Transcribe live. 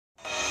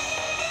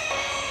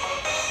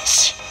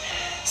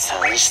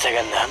三下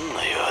が何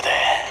の用だ。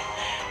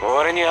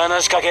俺に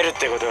話しかけるっ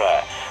てこと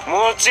は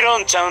もちろ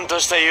んちゃんと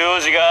した用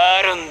事が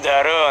あるん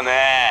だろうな。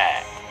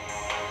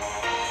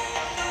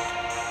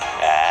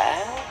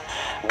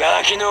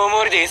ガキのお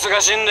もりで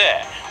忙しいんで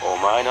お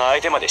前の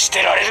相手までし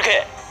てられるか。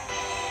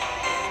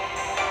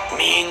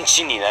ミン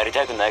チになり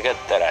たくなかっ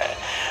たら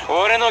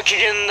俺の機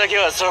嫌だけ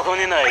は損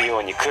ねないよ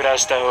うに暮ら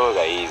した方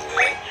がいいぜ。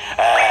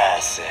あ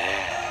あさ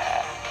あ。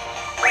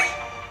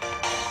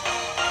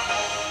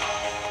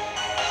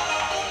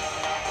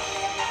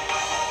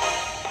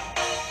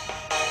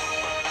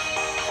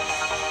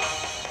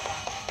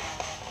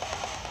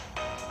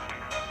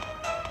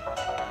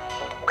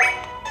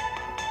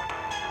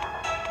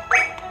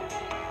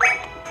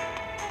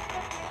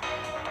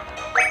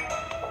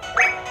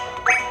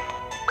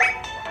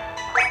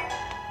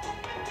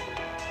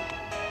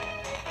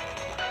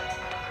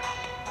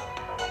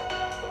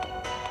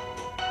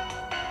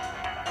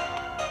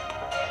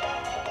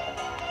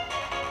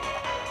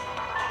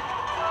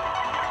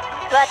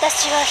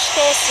私は否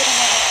定する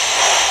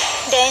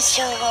もの、伝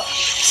承を、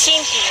神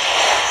秘を、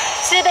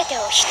全て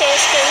を否定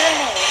して運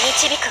命を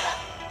導くわ。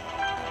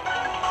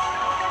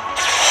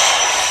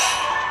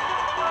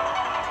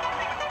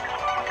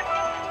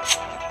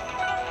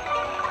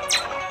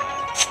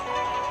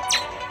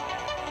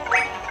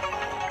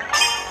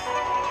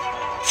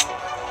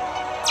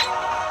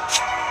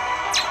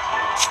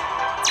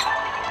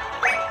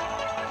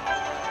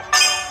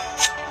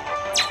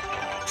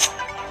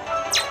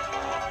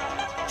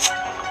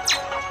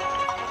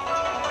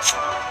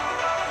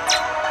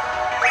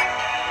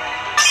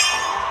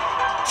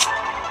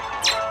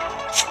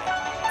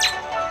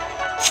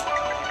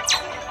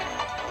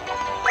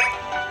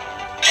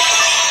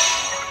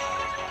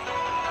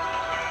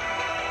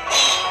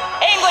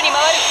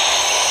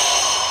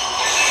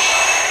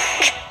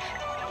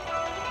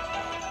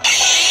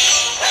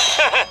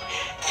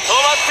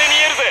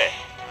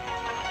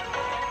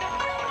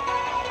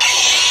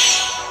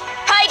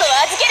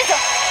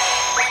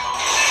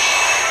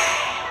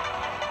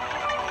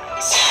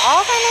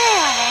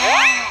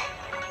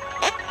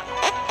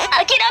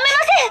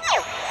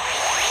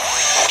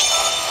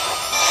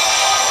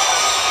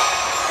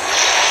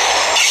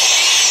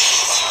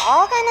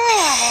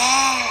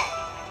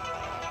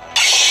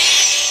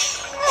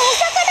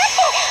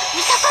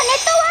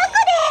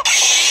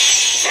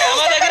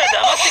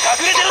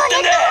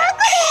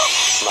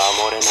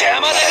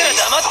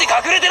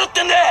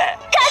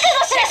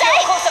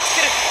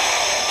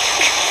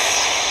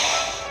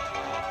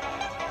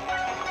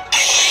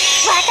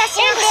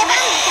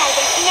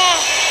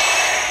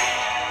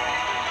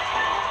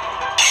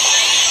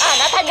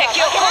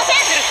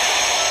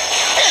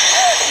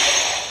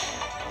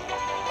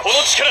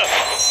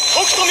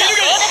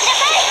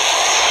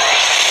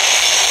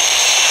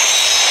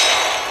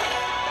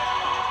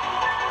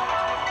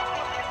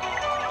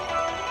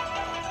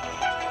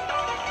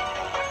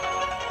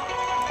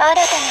新たな運命へ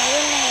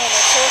の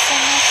挑戦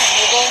なんか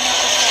無謀な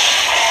こ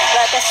と、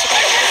私が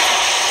許す。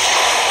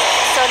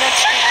その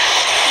力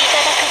い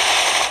ただく。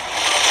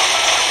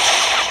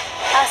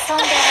遊ん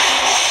であげる。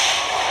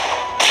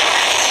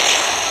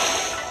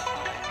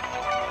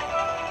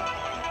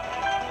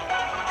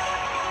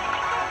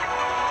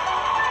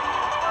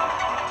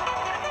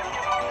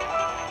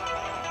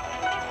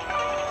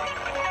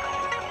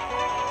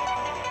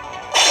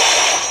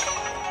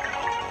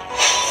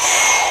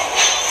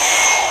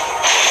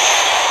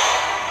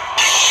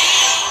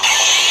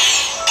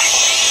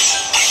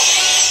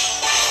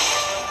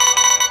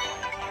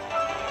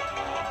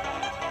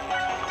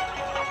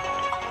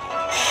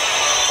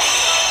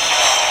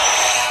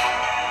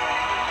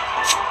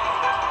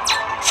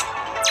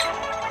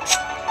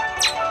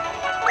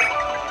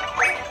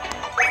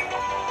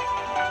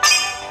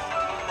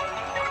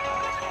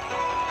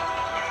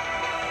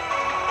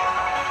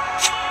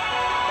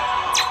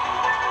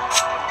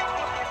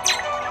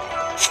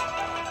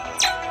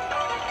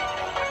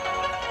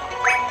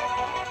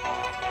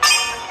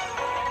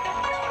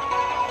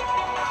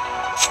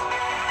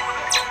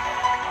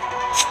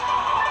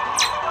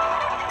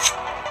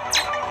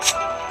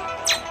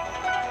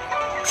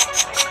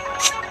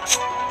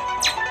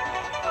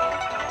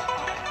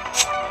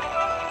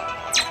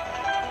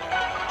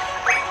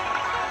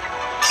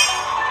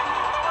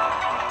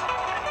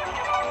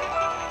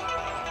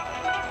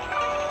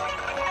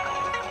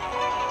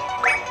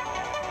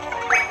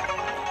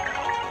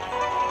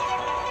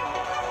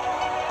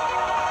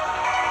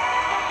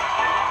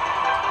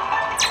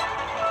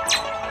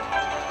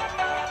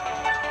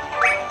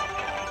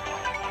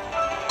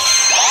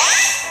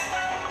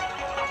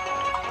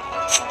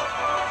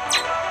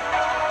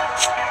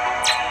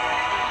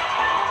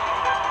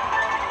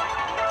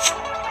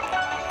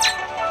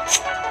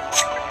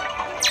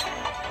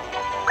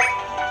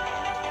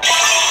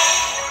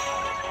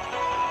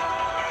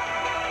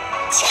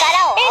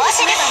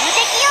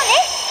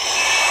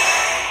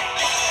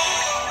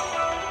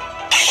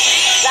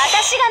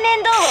私が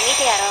面倒を見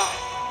てやろう。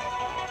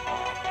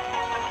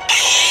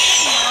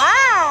ま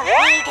あ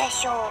いいで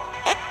しょう。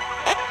諦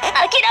め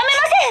ま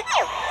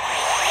せ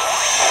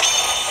ん。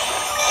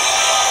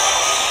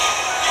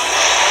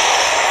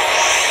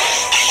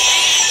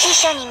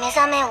者に目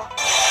覚めを。あ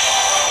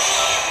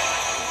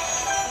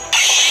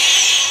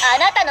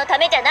なたのた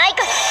めじゃない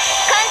から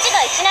勘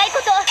違いしないこ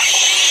と。必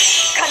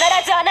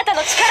ずあなた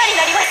の力に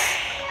なります。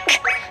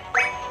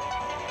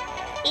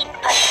一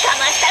発か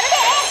ましたるで。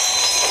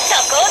そ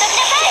こをどき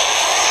なさい。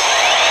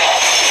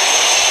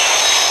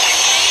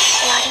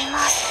やり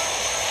ます。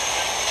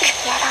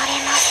やられ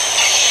ます。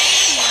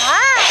まあ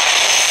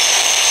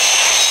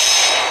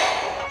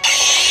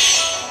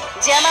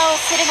邪魔を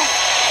するな。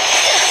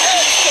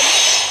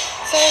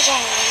聖者に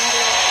眠り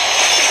を。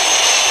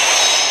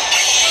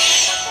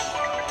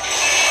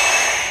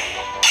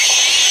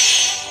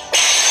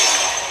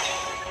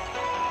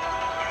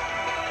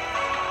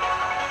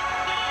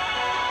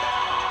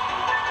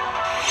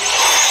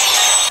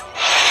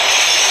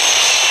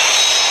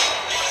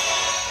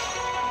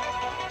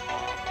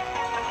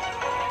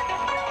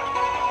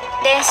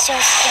伝承して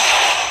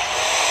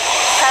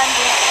完了。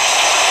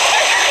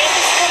エク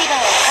スカリバー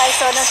を階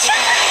層の時間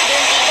分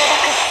岐いただ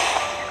く。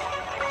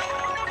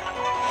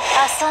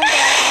遊んであげる。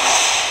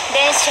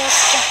伝承試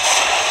験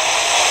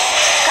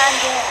完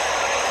了。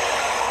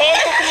円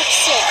卓の騎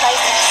士を解析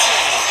し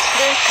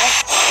分解。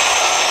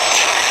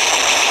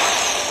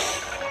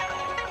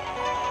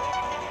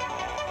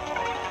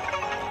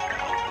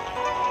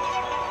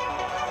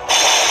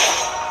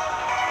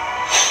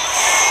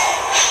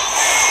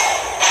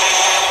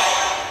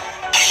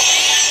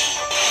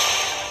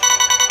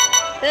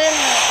運命の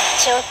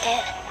頂点、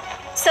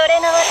それ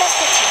が私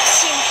たちの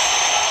使命。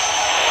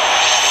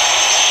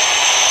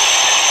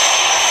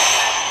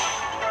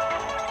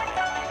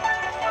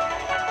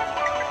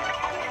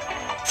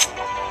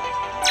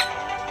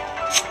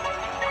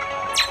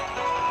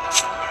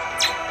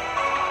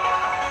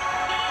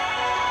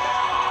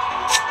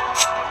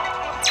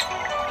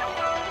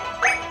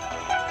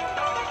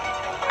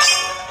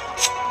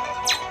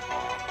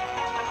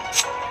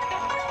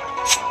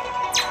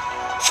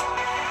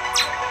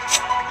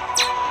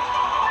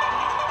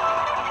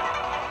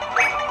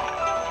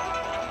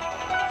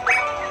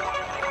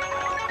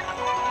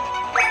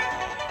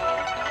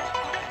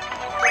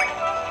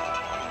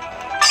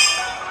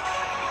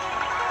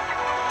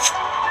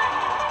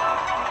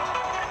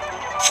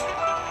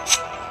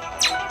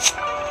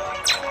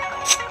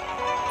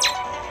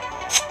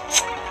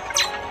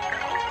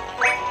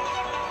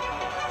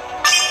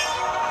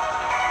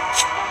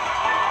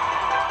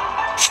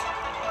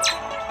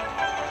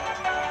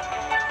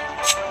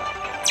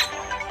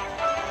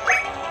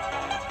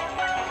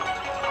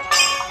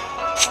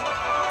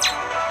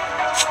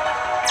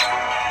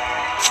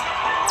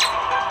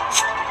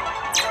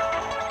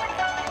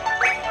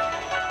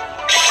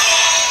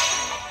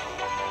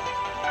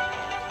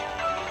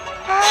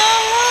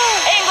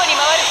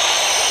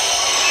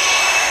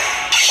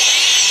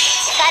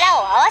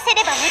せ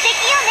れば無敵よ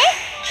ね。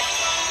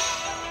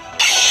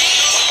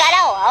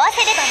力を合わ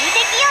せれば無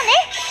敵よね。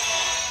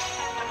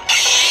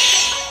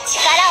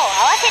力を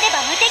合わせれ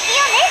ば無敵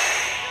よね。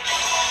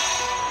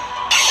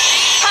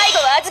背後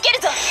は預け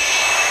るぞ。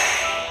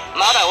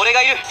まだ俺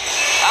がいる。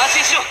安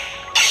心しろ。お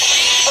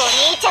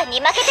兄ちゃんに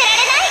負けてられ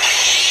ない。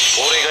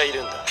俺がい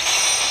るんだ。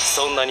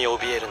そんなに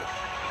怯えるな。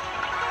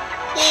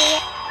いい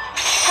え、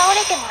倒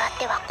れてもらっ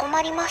ては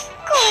困ります。こ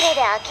れ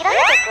で諦め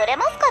てくれ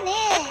ますかね。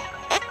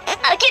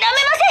諦めませ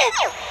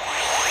ん。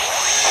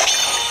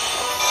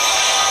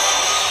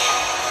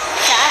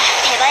さあ、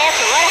手早く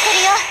終わらせる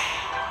よ。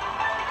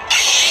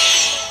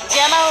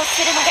邪魔を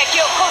するの。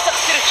敵を拘束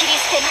する。切り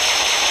捨てます。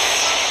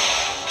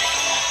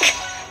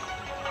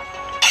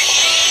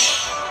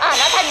あ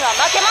なたには負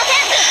けません。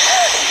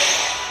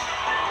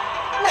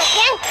負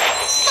けん。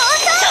そ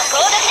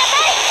こを出しなさ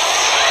い。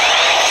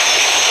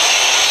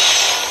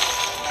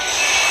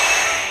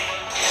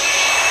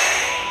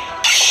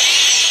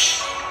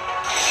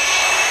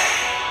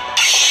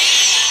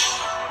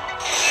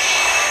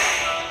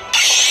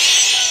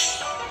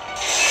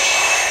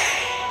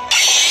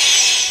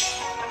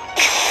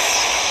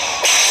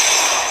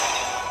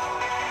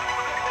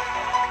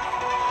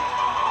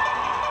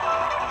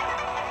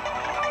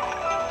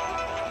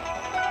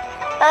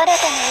新たな運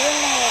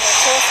命への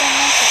挑戦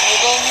なんて無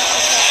謀なこ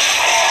と、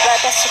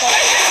私が許さ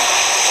ない。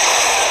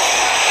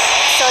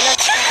その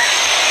力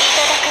い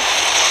ただく。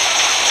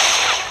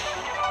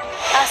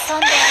遊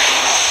んであげる。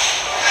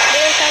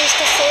分解し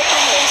て生還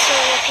伝承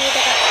をフィード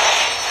バック。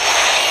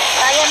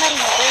誤り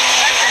の分野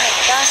との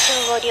断傷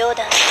を両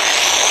断。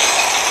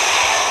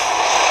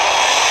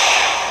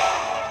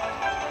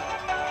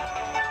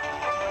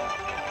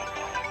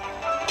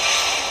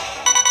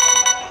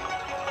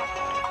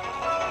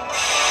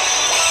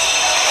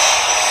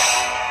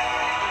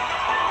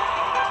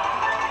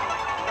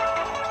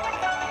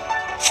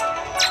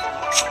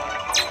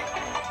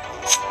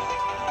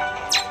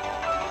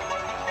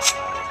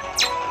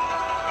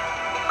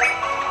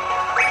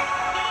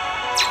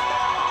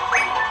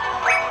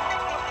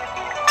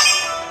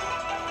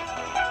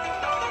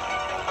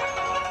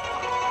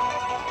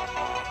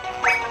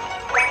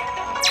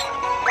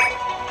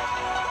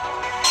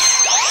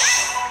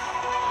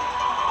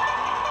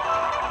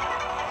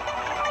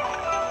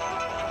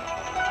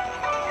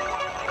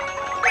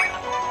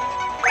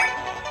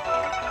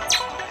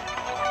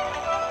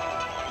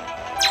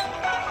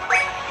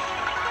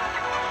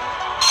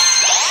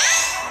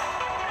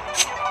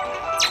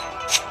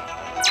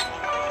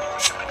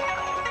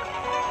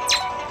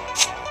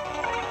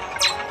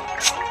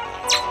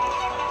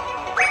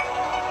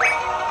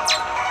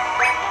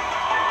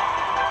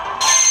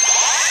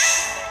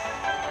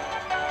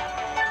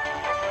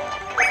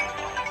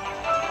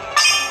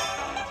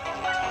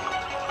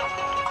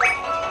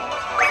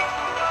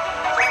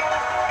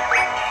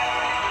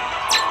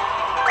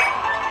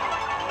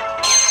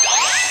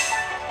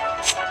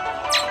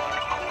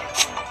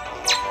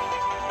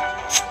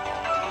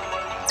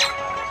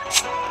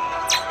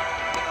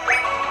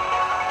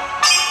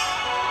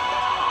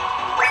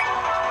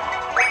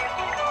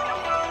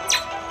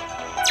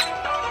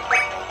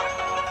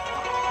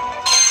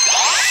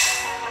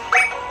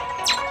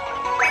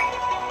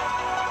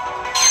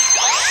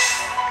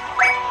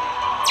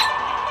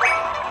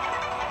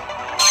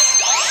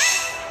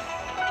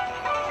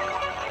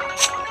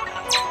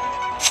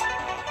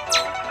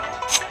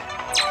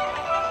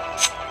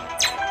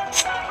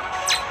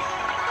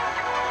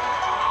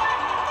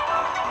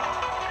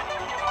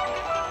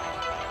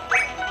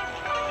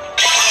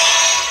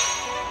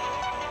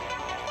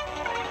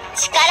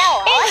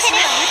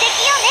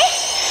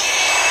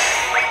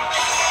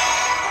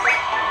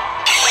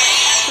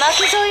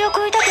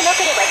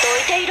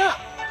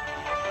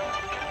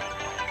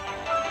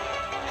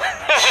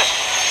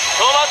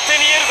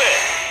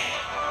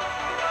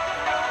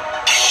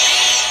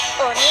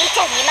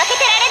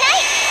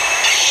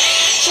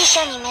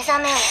書に目覚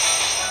めよ。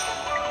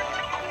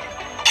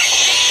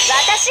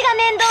私が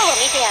面倒を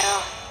見てやろ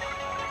う。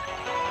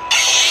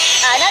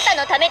あなた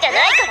のためじゃな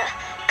いから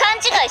勘違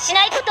いし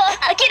ないことを諦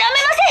めませ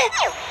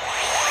ん。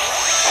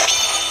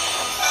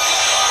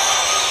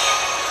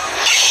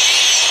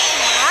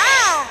ま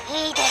あ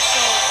いいです。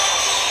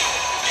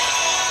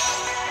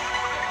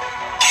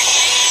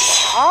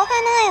しょうが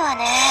ないわ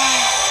ね。ミ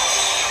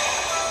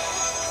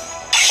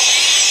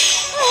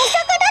サ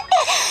コだって、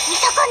ミ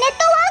サコネッ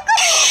トワーク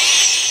で。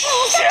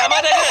邪魔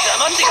だから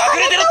黙って隠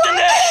れてるってん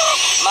だ。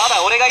ま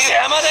だ俺が言う。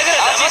邪魔だから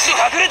黙っ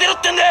て隠れてる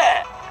ってんだ。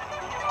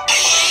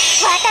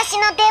私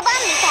の出番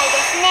みたい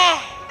ですね。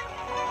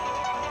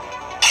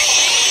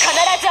必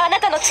ずあな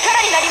たの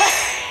力になります。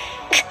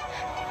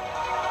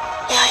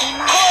やり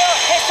ます。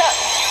閉鎖。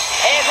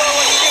英語を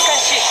週刊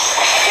誌。ケ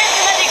ン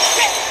マジック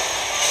セ。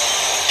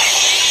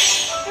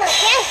魔剣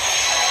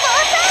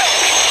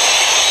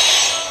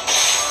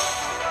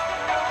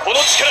この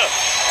力、と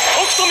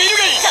くと見る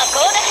がいい。そ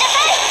こを出しなさ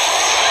い。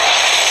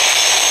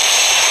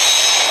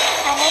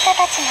あなた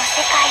たちの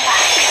世界は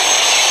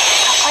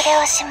ここで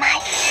おしま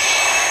い。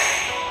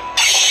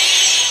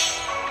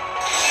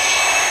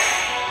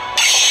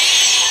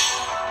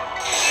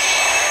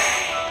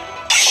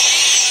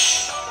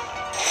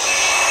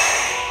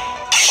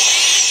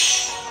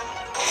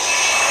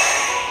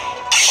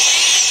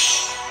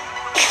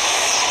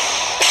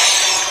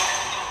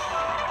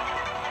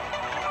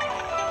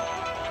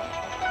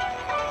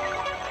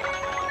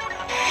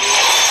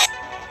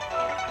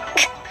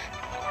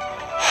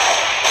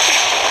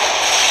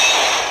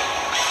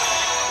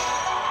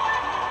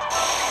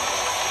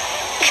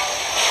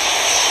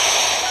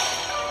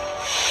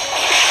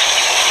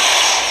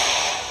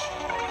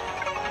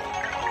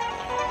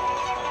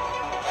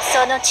そ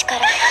の力い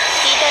ただ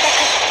く。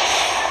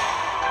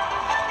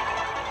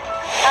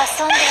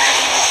遊んであげる。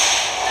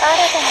新たな運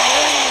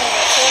命への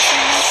挑戦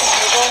なんて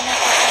無謀な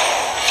こと、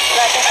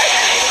私が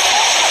許さな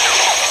い。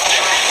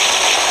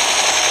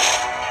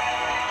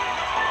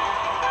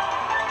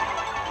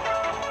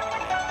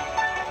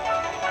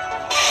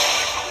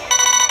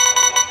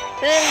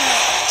運命の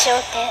調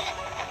停、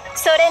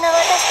それが私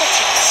たち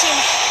の使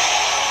命。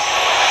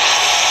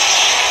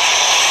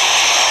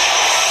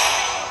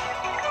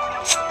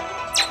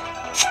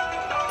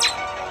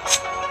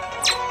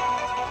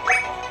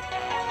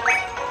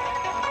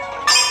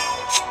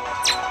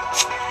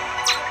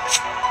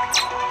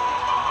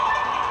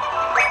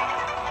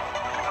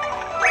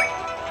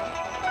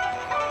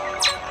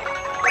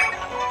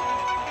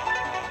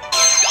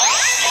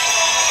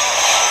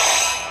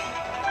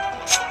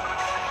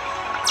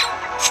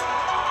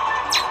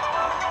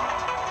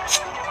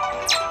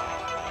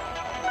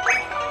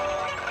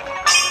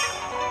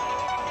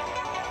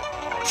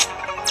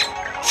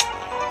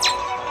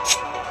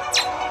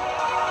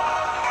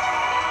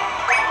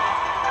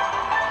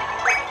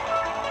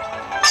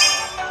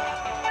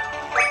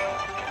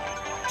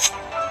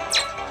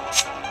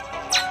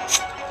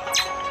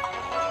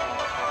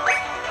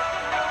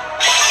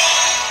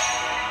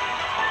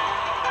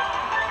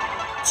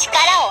力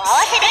を合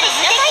わせたりし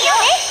なさいよ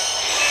ね。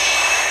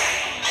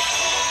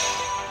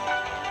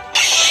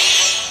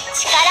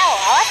力を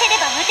合わせれ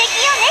ば無敵よ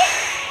ね。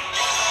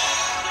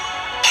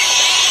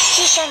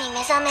汽車に目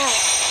覚めよ。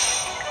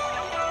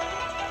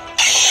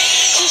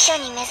汽車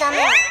に目覚め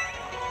よ。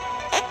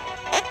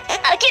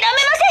諦めま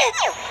せ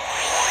ん。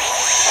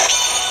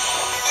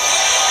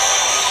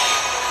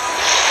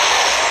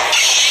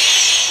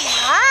ま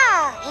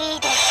あいい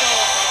です。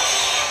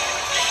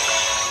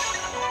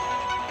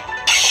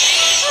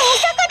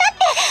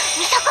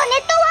ミサコネッ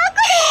トワーク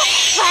で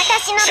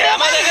私の出番邪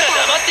魔だか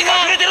ら黙って隠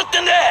れてるって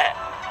んだ。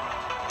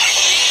覚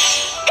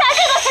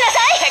悟しなさ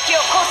い。敵を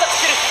拘束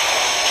する。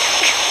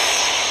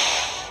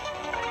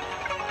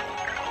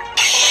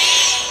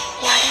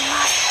やり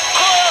ます。コ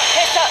ア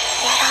閉鎖。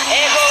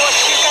英語を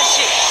週刊誌。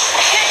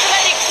ケンマ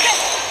ジックセ。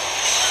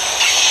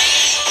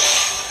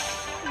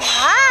ま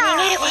あ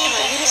逃げることは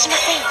許しま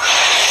せんよ。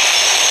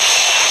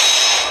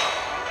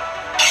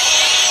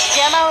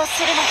邪魔を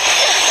するな。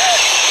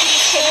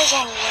聖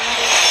者に眠る。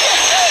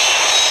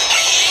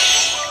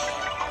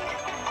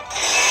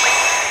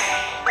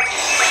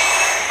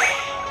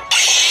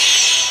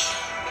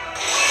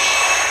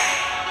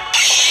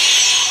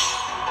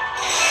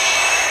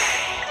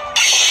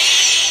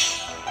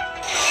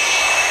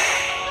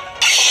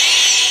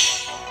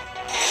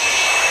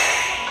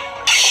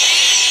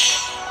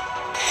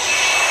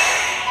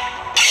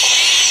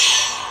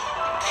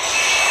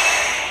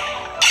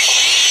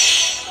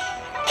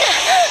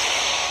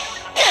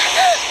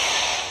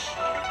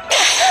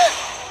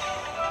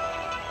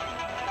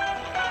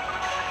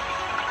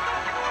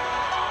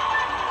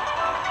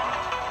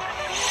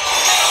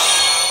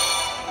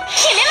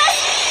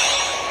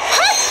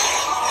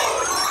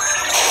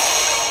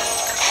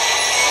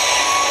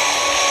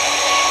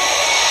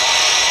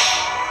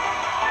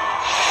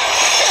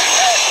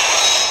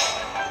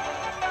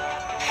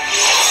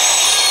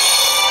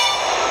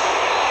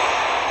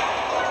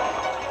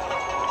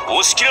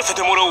押し切らせ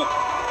てもらおう。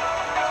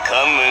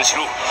観念し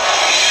ろ。こ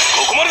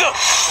こまでだ。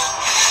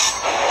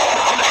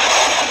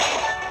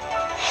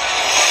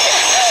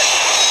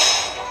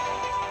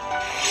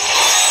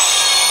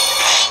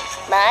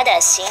ま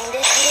だ死んでくれる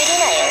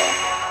なよ。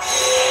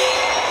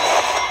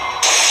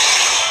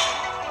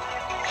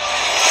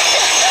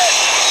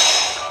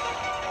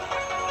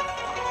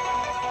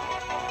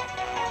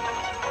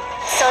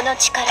その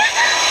力いただ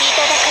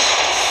く。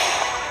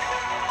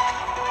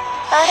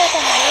新たな運命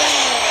へ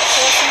の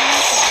挑戦な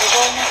んて無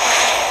謀なこ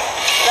と。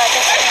私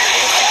は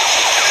許さ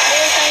分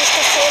解して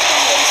聖剣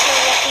伝承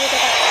をフィード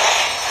バック。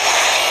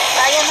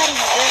誤りの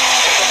分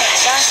解との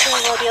断層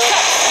を両立。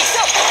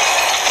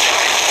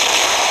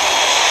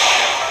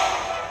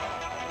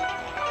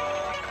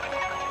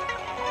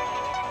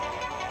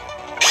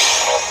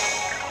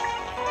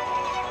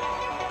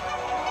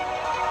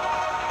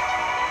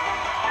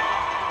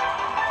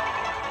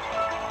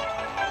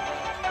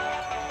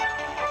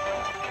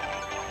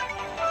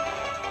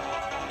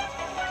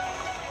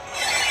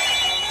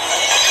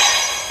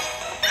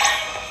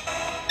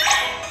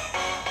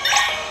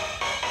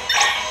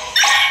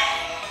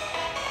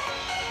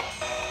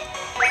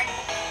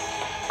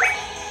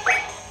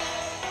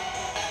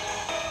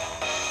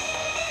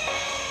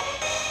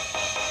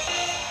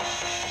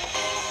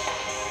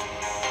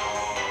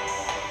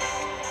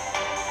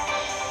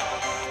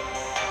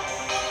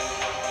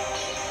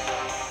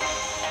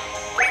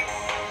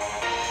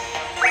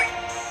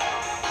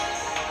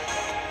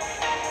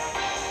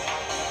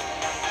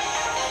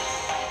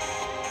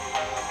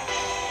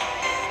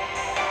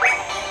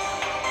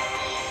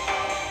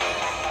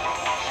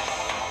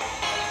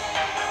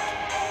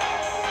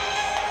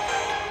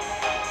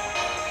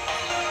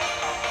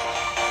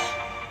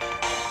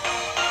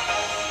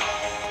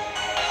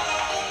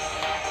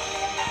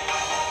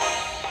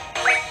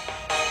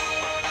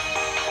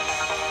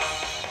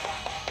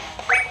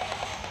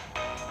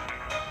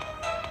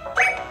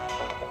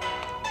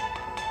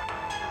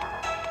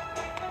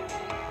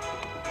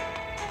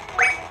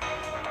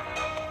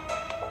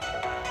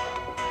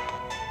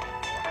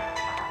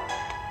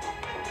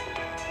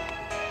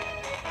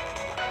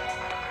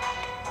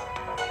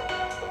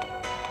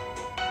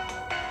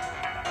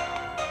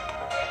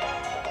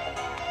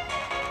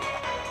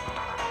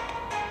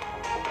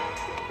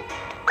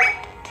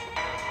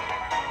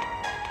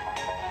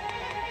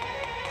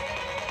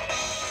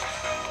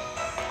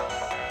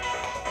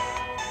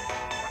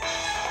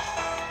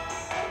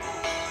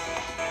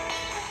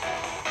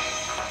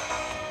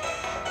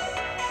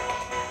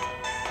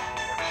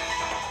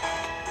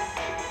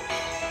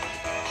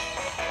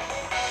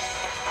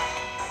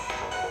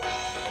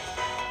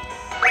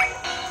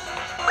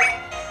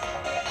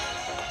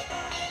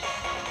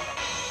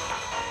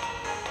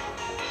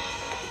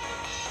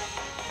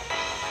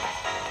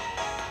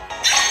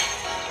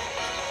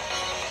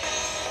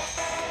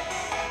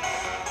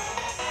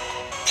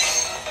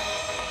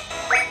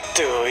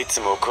どいつ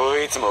もこ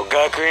いつも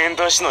学園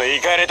都市のイ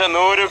カれた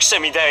能力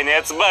者みたいな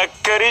やつばっ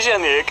かりじゃ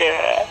ねえか。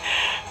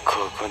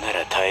ここな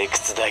ら退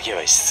屈だけ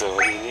はしそうに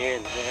ねえ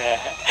な。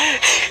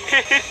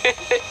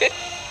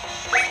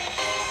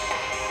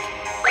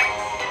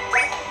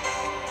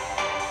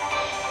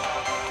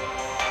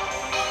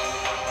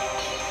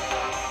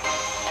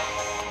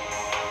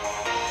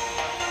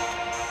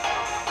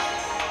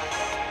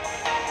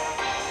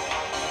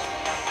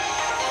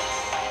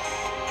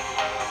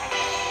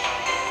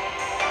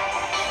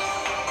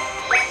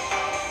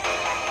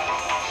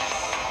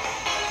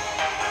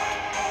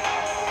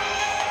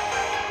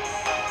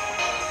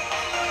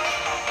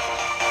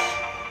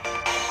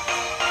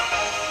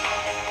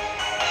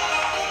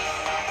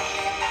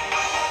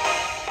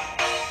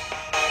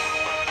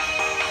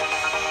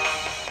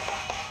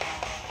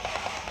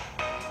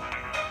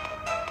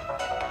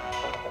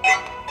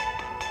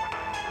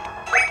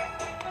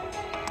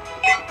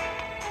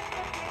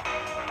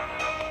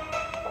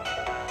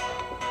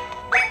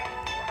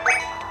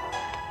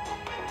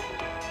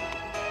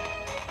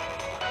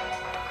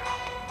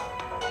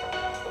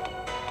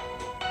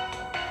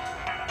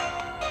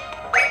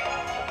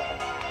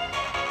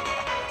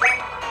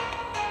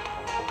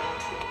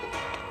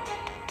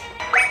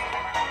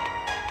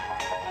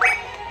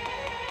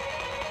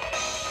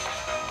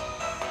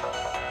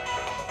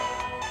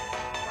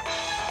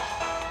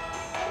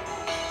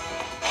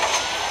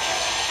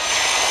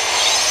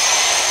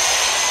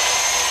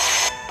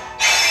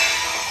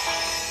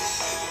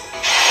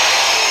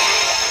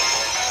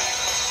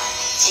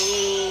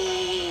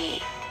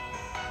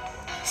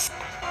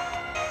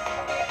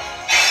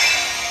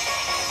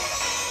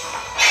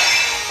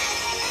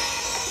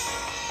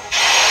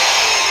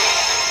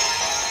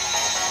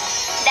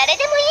誰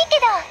でもいいけ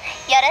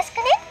どよろしく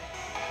ね。